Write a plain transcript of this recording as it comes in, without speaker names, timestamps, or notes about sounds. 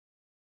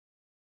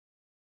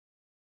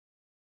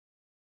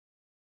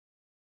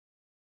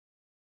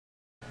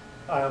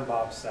Hi, I'm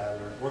Bob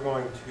Sadler. We're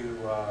going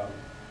to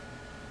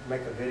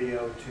make a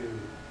video to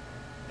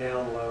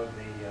download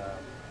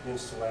the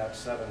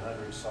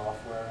IL700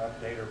 software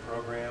updater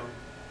program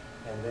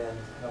and then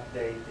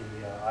update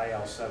the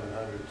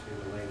IL700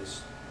 to the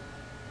latest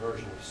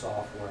version of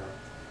software.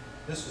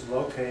 This is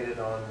located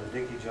on the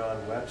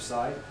DICKEY-john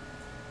website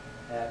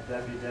at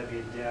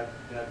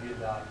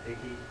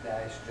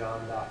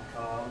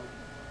www.dickey-john.com,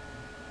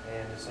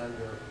 and it's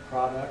under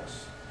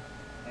Products,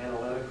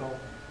 Analytical,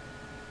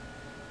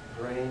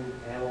 Grain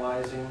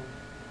Analyzing,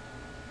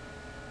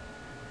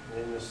 and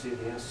then you'll see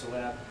the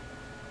InstaLab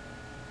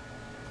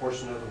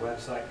portion of the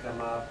website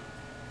come up,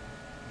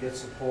 Get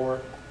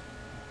Support,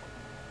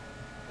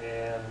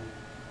 and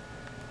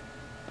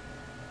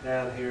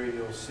down here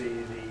you'll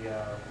see the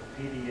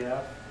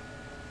PDF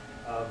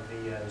of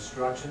the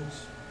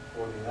instructions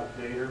for the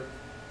updater,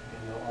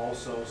 and you'll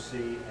also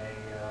see a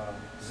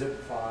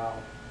zip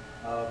file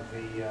of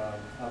the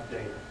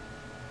updater.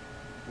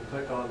 You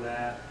click on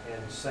that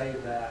and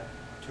save that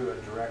to a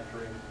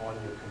directory on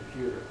your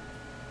computer.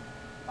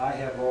 I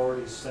have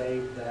already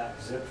saved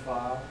that zip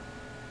file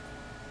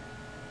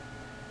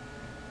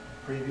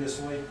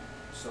previously,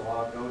 so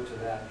I'll go to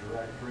that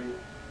directory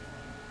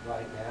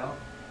right now.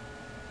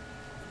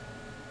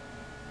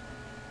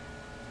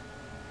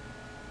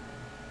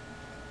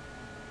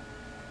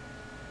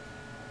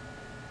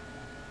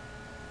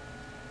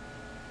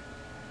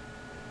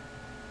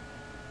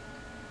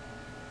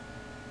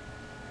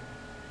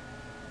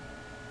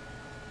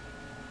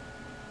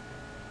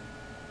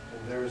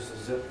 There's the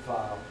zip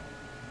file.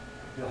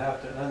 You'll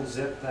have to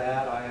unzip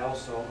that. I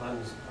also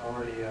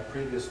already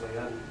previously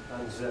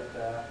unzipped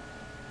that.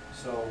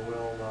 So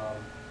we'll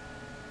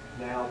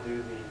now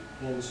do the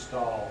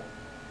install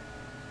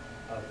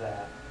of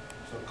that.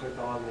 So click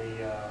on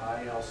the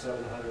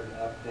IL700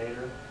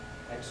 updater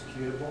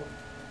executable,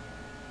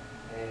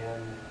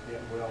 and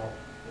it will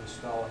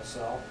install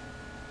itself.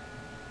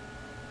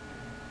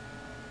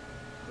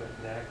 Click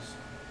next.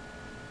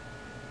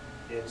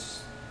 It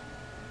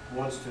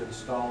wants to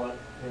install it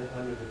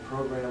under the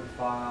program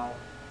file,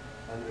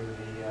 under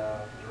the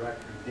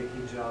directory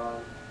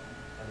DICKEY-john,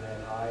 and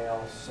then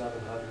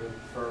IL700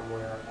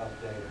 firmware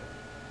updater.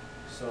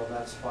 So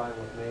that's fine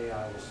with me.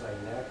 I will say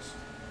next,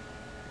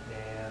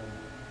 and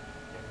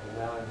it will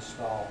now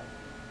install.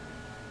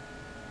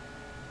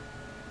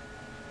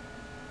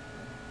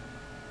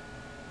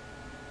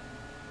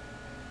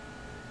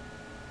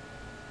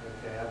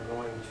 Okay, I'm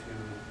going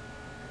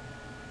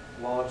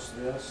to launch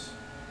this.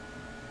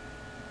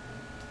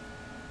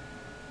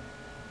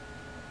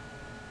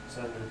 It's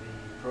under the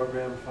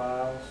program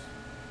files.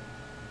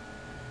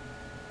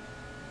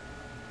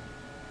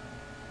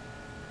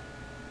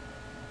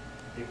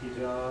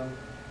 DICKEY-john,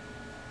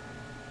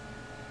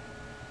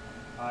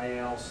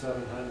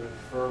 IL700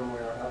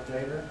 firmware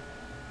updater,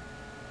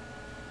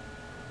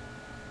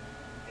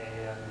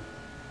 and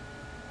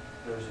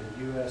there's a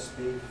USB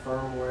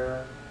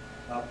firmware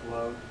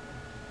upload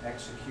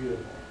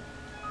executable.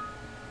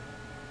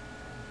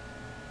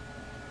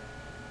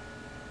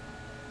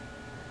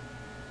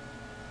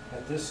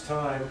 At this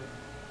time,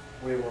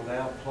 we will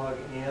now plug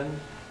in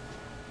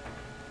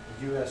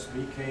the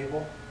USB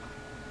cable,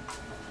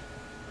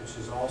 which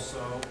is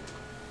also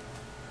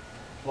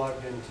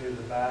plugged into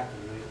the back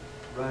of the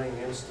running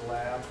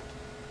InstaLab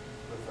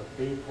with a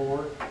B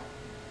port,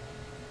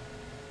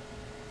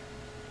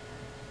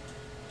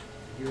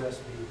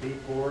 USB B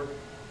port.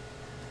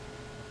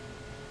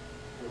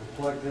 We'll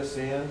plug this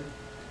in.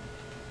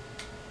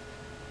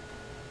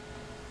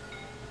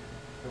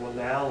 It will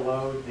now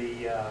load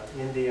the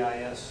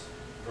NDIS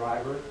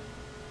driver.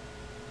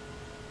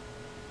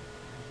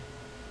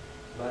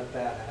 Let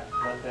that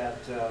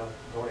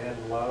go ahead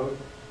and load.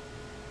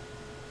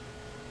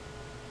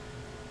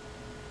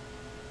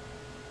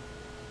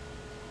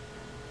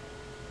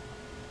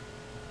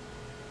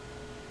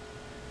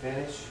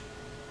 Finish.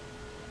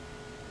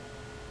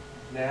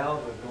 Now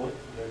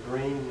the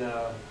green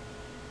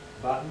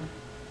button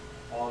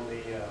on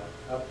the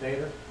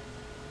updater.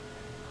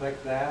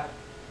 Click that.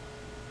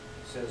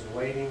 It says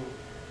waiting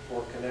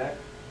for connect.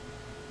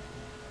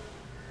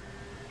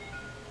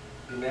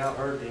 You now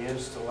heard the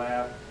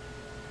InstaLab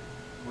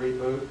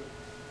reboot.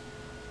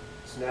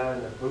 It's now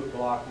in the boot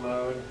block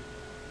mode.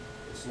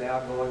 It's now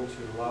going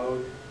to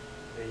load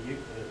the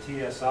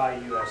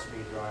TSI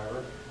USB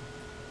driver.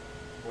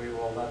 We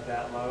will let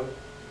that load.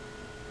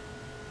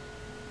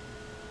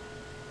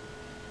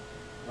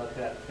 Let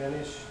that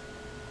finish.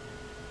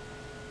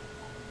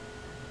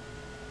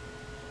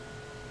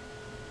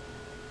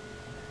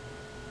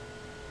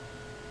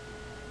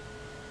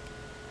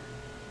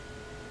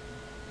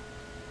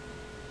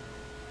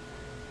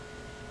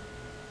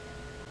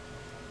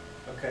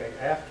 Okay,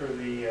 after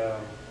the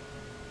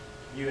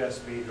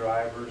USB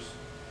drivers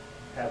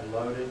have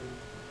loaded,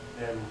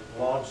 then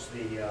launch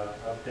the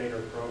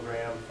updater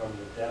program from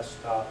the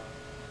desktop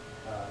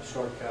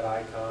shortcut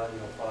icon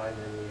you'll find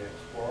in the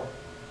Explorer.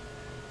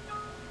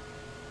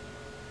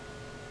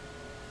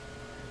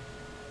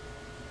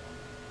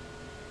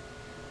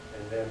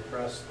 And then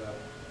press the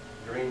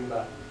green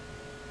button.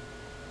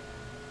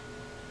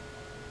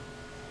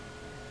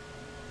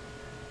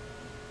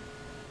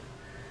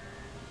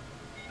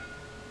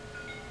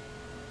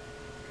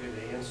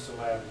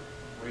 InstaLab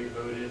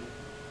rebooted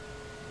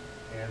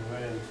and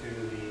went into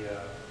the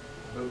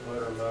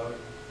bootloader mode.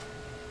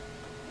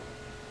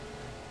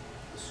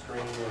 The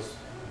screen is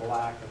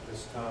black at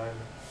this time.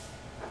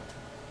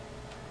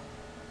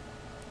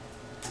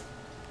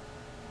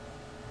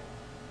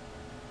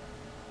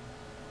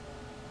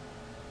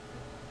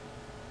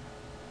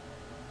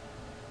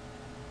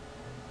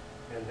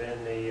 And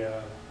then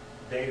the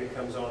data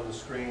comes on the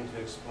screen to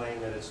explain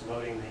that it's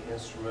loading the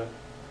instrument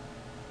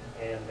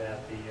and that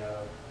the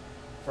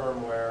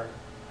firmware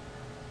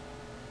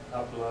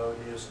upload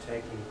is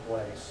taking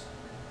place.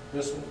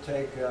 This will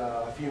take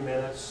a few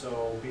minutes,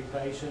 so be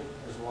patient.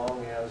 As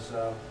long as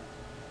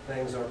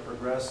things are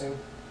progressing,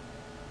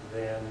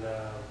 then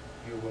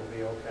you will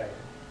be okay.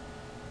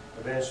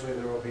 Eventually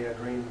there will be a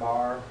green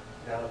bar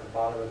down at the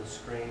bottom of the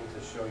screen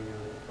to show you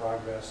the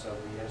progress of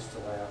the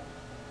InstaLab.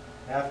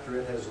 After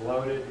it has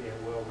loaded, it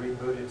will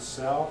reboot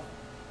itself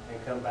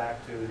and come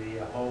back to the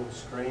home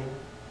screen,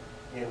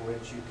 in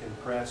which you can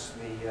press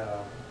the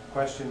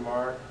question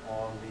mark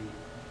on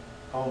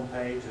the home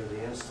page of the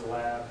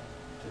InstaLab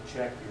to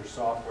check your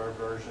software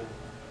version.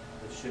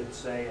 It should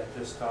say at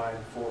this time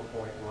 4.1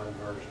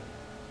 version.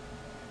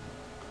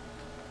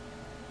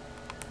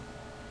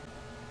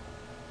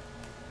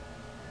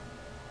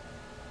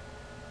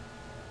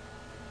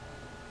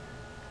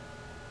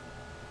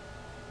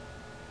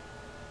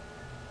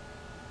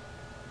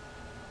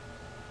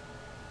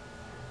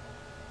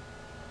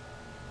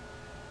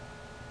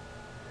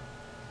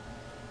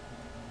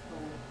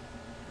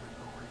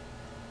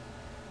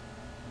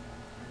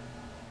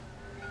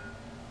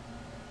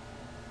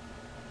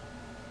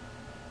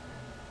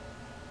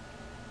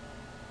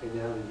 Okay,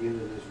 now the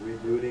unit is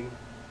rebooting.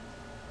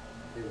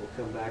 It will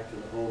come back to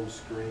the home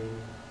screen.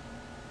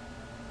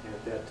 And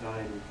at that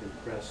time you can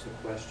press the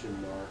question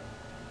mark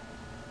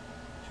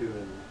to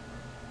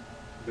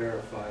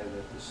verify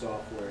that the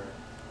software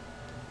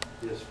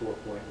is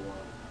 4.1.